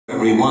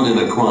everyone in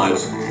a quiet,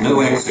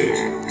 no exit,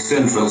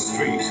 Central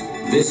Street.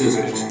 This is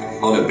it.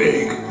 On a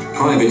big,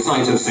 private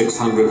site of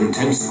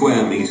 610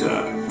 square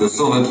meter, the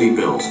solidly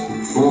built,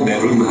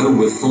 4-bedroom home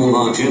with 4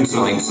 large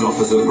insides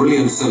offers a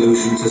brilliant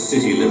solution to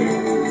city living.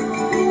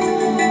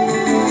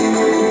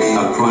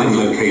 A prime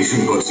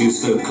location puts you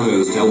so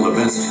close to all the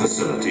best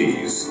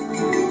facilities.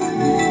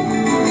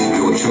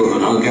 Your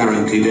children are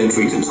guaranteed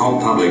entry to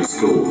top public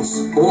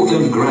schools,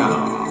 Auckland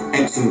Grammar,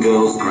 Epsom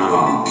Girls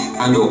Grammar,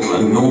 and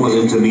Auckland Normal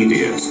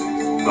Intermediate.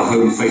 The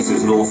home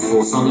faces north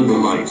for sun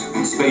and light.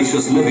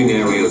 Spacious living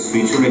areas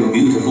featuring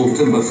beautiful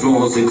timber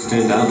floors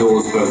extend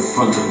outdoors both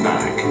front and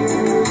back.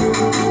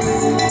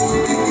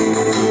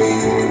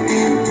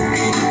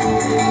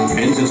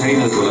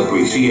 Entertainers will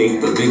appreciate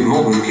the big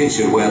modern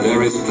kitchen where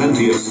there is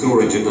plenty of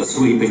storage in the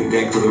sweeping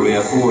deck to the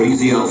rear for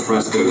easy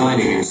alfresco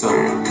dining in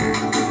summer.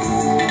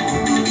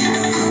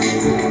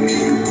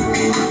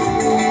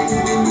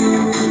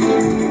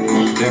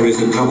 There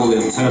is a double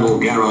internal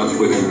garage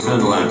with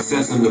internal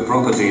access, and the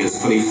property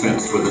is fully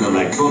fenced with an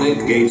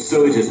electronic gate,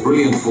 so it is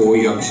brilliant for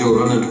young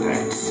children and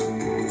pets.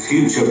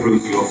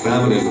 Future-proof your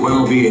family's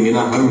well-being in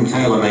a home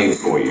tailor-made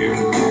for you.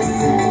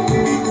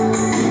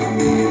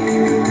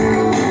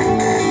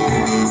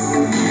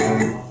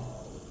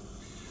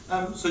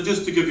 So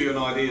just to give you an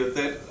idea,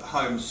 that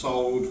home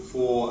sold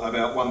for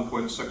about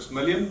 1.6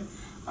 million,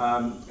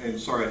 and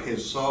sorry, it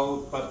has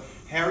sold, but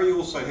Harry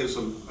also has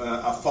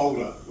a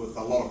folder with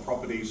a lot of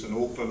properties in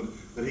Auckland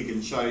that he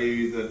can show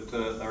you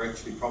that are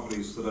actually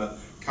properties that are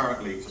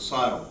currently for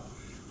sale.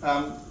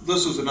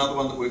 This is another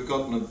one that we've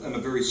got in a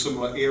very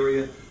similar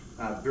area,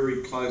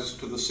 very close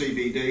to the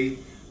CBD.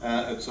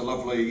 It's a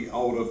lovely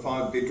older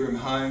 5-bedroom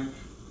home,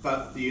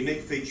 but the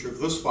unique feature of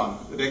this one,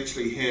 it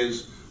actually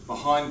has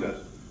behind it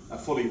a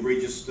fully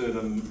registered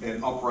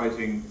and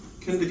operating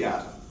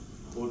kindergarten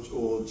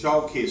or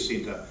childcare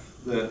centre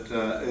that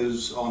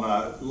is on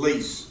a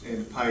lease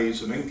and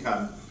pays an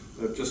income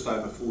of just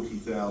over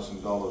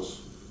 $40,000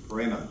 per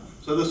annum.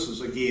 So this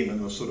is again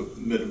in the sort of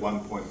mid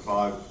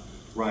 1.5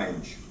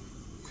 range.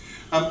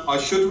 I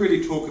should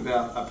really talk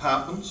about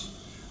apartments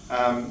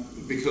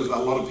because a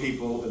lot of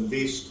people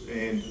invest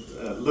and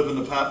live in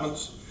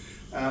apartments.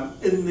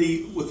 Within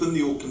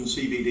the Auckland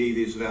CBD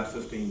there's about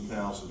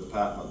 15,000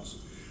 apartments.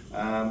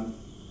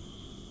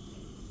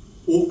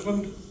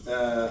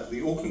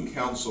 The Auckland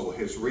Council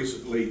has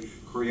recently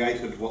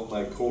created what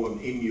they call an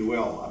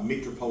MUL, a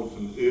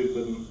Metropolitan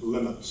Urban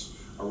Limits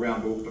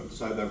around Auckland.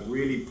 So they've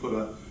really put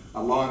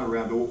a line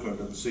around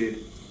Auckland and said,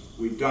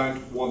 we don't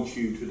want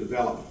you to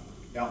develop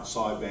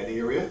outside that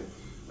area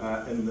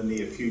in the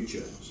near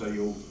future.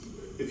 So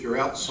if you're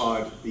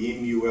outside the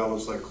MUL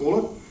as they call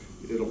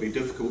it, it'll be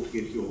difficult to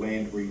get your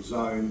land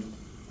rezoned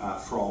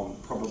from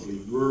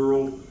probably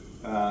rural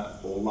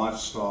or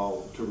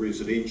lifestyle to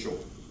residential.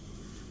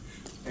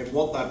 And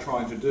what they're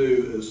trying to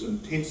do is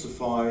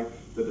intensify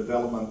the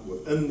development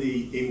within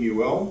the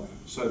MUL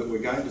so that we're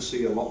going to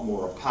see a lot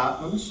more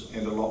apartments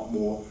and a lot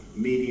more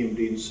medium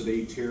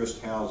density terraced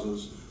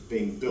houses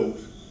being built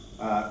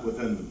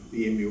within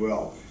the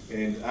MUL.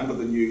 And under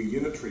the new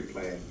unitary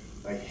plan,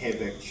 they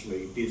have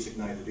actually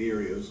designated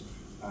areas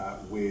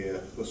where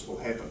this will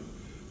happen.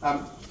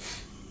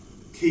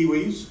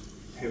 Kiwis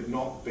have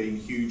not been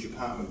huge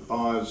apartment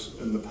buyers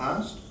in the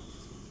past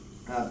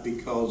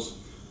because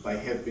they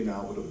have been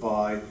able to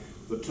buy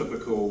the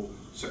typical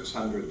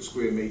 600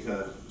 square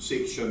metre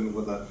section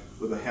with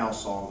a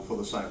house on for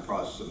the same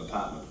price as an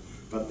apartment.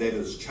 But that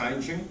is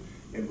changing,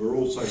 and we're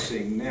also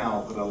seeing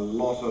now that a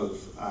lot of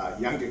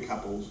younger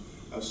couples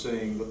are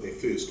seeing that their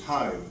first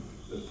home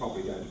is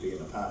probably going to be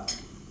an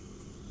apartment.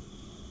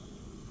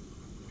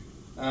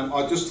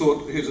 I just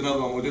thought, here's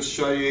another one we'll just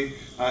show you.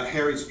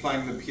 Harry's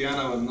playing the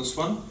piano in this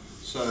one,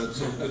 so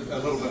it's a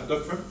little bit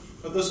different.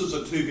 But this is a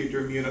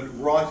 2-bedroom unit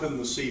right in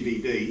the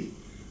CBD,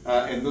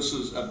 and this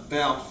is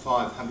about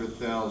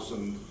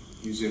 500,000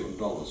 New Zealand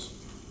dollars.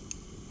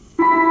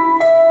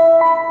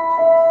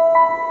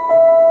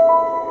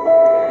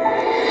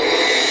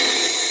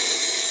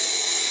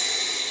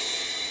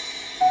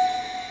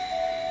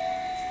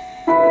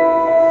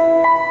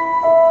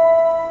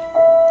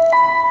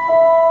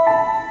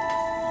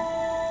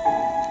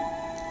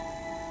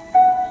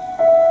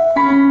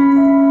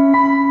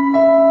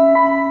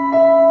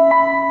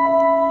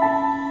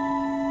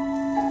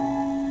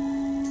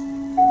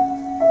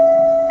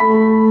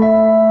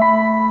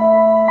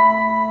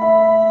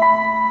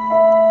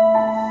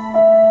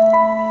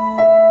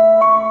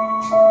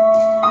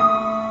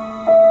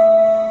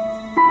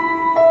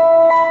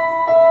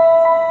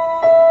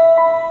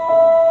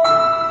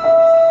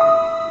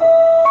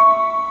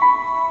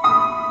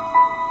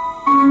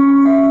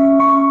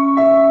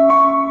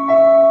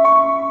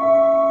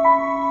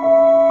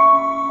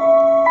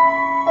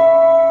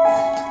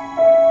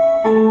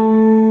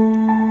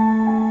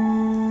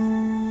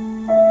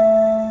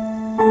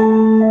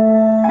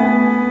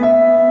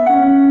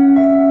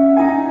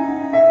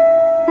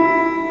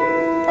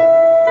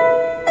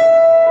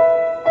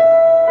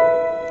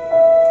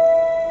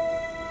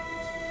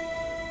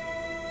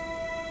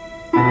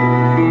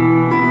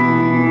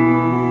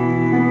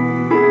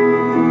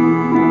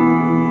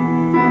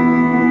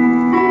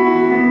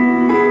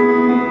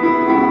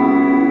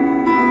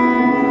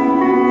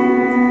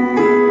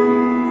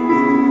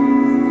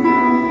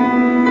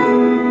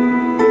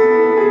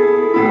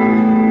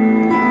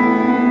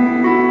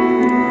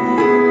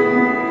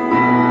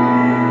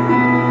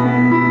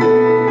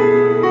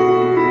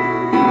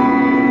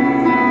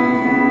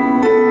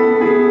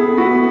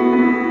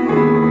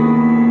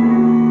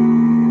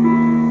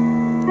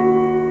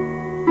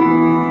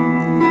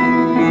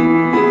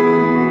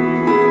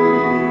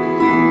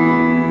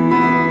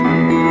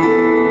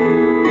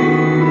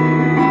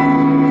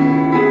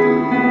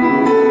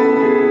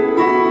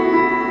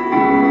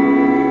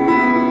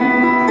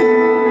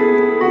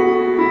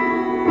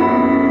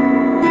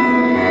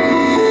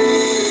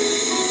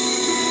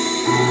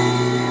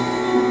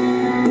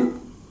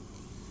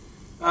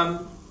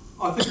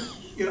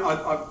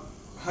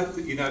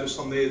 notice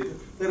on there,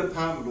 that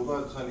apartment, although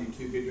it's only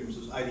 2 bedrooms,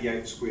 is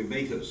 88 square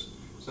metres.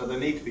 So they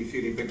need to be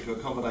fairly big to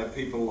accommodate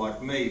people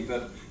like me,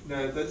 but you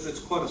know, that's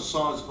quite a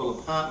sizable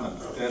apartment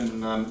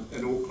in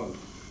Auckland,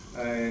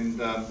 and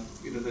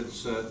you know,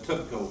 that's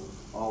typical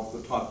of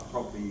the type of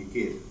property you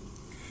get.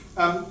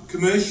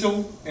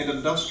 Commercial and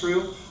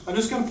industrial, I'm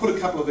just going to put a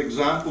couple of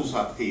examples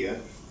up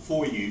here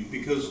for you,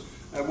 because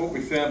what we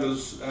found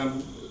is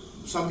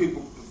some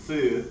people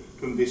prefer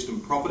to invest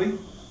in property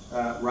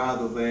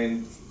rather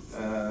than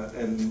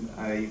in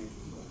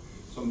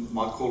some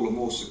might call a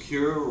more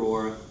secure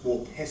or a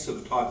more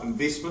passive type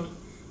investment.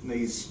 And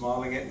he's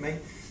smiling at me.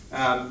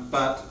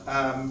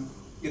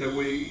 You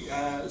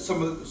know,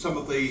 some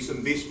of these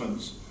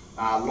investments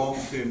are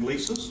long-term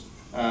leases.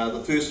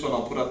 The first one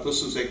I'll put up,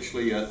 this is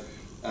actually a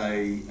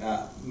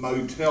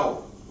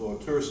motel or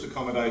tourist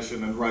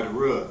accommodation in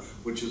Rotorua,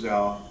 which is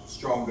our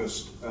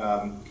strongest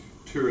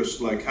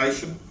tourist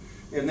location,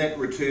 and that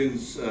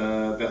returns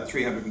about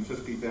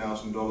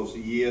 $350,000 a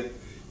year,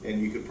 and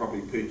you could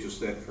probably purchase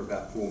that for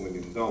about $4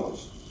 million.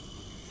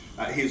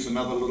 Here's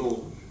another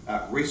little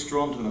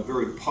restaurant in a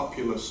very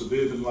popular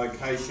suburban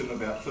location,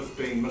 about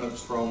 15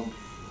 minutes from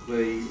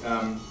the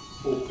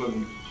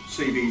Auckland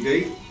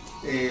CBD,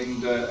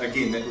 and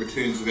again that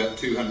returns about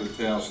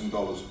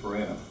 $200,000 per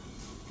annum.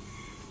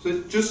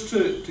 So just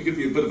to give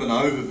you a bit of an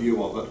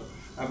overview of it,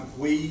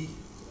 we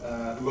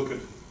look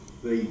at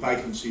the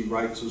vacancy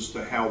rates as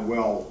to how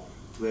well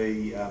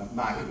the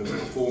market is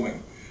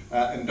performing.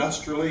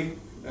 Industrially,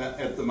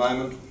 at the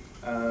moment,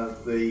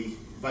 the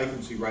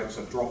vacancy rates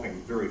are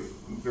dropping very,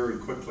 very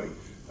quickly.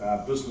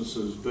 Business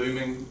is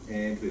booming,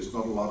 and there's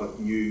not a lot of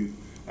new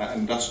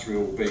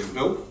industrial being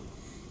built.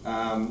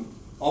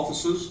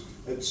 Offices,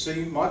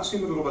 might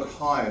seem a little bit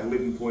high at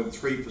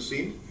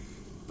 11.3%,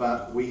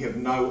 but we have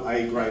no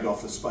A-grade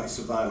office space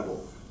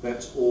available.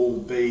 That's all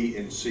B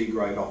and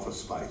C-grade office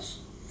space.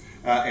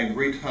 And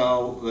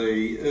retail,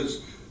 the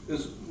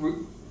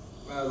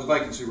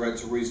vacancy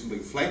rates are reasonably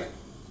flat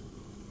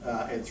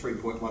at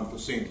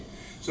 3.1%.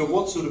 So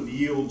what sort of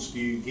yields do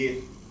you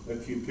get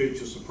if you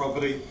purchase a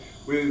property?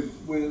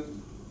 The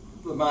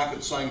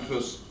market's saying to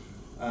us,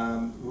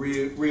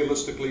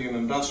 realistically in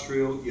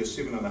industrial, you're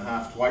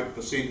 7.5 to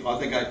 8%. I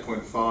think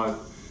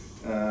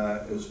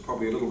 8.5 is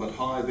probably a little bit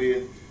high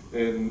there.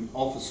 In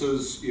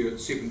offices, you're at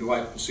 7 to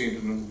 8%,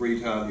 and in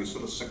retail, you're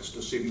sort of 6 to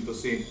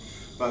 7%.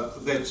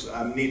 But that's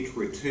a net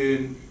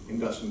return and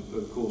doesn't,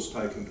 of course,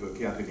 take into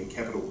account any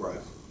capital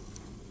growth.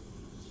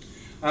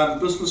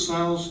 Business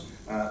sales,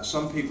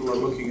 some people are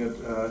looking at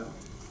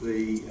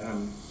the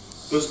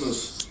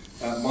business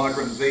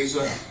migrant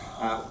visa.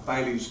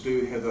 Bailey's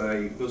do have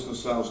a business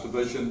sales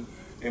division,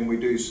 and we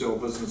do sell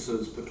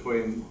businesses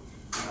between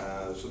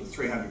sort of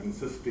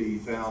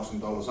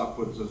 $350,000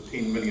 upwards of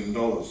 $10 million.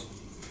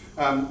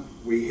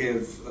 We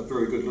have a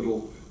very good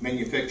little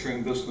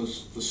manufacturing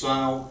business for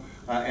sale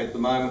at the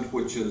moment,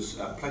 which is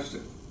a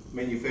plastic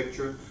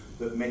manufacturer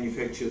that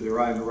manufacture their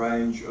own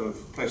range of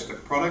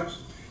plastic products,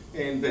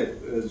 and that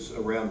is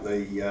around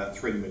the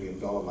 $3 million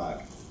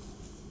mark.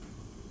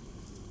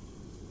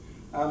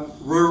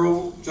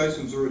 Rural,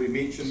 Jason's already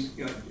mentioned,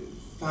 you know,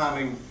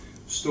 farming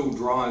still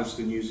drives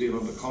the New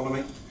Zealand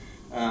economy.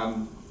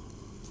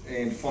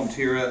 And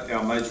Fonterra,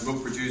 our major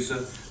milk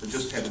producer,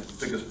 just had its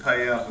biggest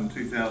payout in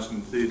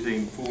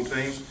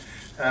 2013-14.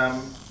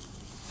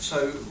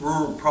 So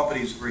rural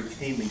property is very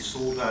keenly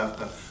sought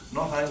after,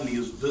 not only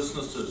as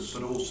businesses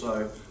but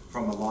also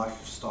from a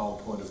lifestyle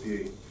point of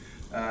view.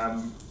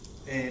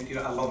 And you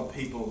know, a lot of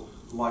people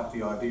like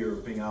the idea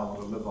of being able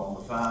to live on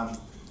the farm,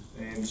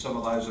 and some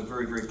of those are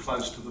very, very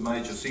close to the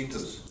major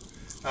centres.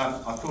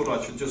 I thought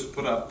I should just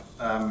put up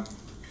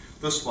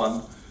this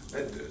one.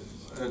 It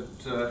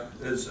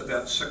is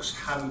about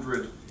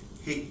 600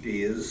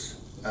 hectares,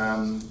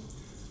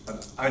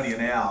 only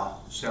an hour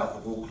south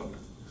of Auckland.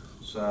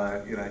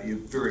 So you know, you're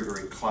very,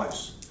 very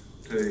close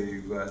to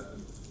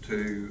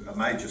a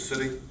major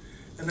city,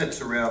 and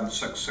that's around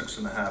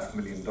 $6.5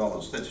 million.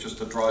 That's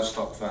just a dry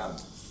stock farm.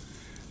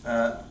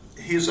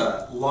 Here's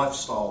a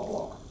lifestyle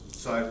block.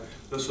 So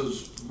this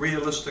is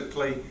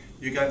realistically,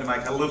 you're going to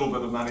make a little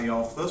bit of money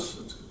off this.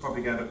 It's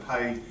probably going to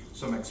pay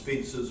some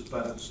expenses,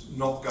 but it's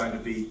not going to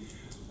be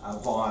a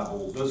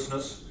viable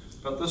business.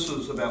 But this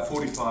is about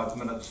 45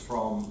 minutes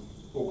from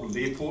Auckland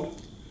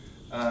Airport.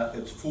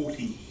 It's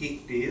 40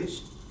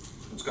 hectares.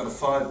 It's got a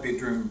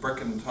 5-bedroom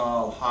brick and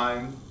tile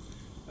home,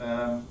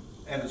 and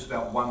it's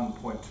about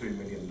 $1.2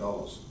 million.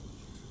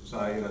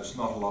 So you know, it's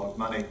not a lot of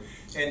money.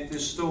 And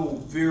there's still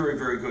very,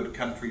 very good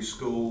country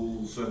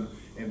schools and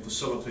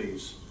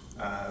facilities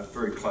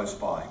very close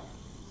by.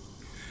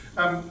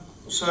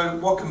 So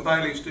what can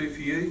Bailey's do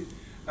for you?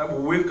 Well,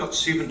 we've got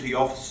 70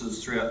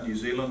 offices throughout New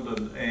Zealand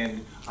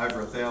and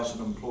over 1,000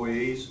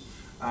 employees.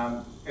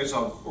 As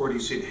I've already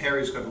said,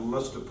 Harry's got a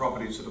list of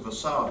properties that are for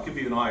sale to give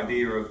you an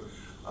idea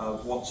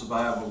of what's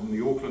available in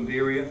the Auckland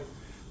area.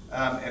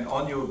 And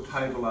on your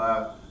table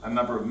are a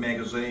number of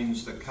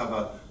magazines that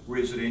cover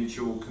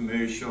residential,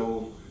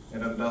 commercial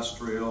and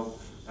industrial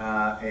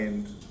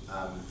and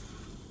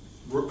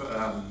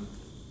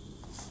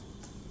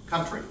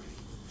country.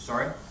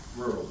 Sorry?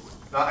 Rural.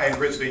 No, and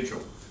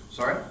residential.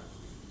 Sorry?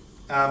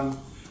 And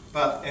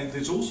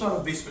there's also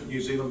Investment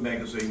New Zealand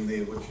magazine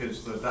there, which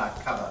has the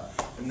dark cover,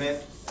 and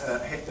that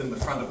in the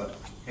front of it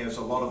has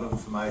a lot of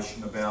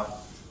information about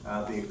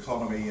the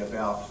economy,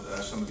 about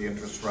some of the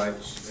interest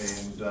rates,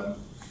 and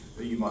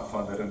you might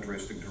find that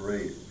interesting to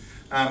read.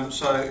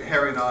 So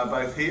Harry and I are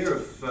both here.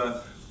 If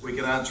we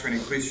can answer any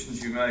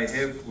questions you may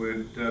have,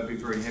 we'd be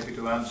very happy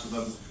to answer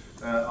them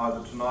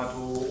either tonight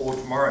or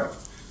tomorrow.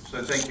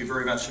 So thank you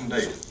very much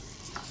indeed.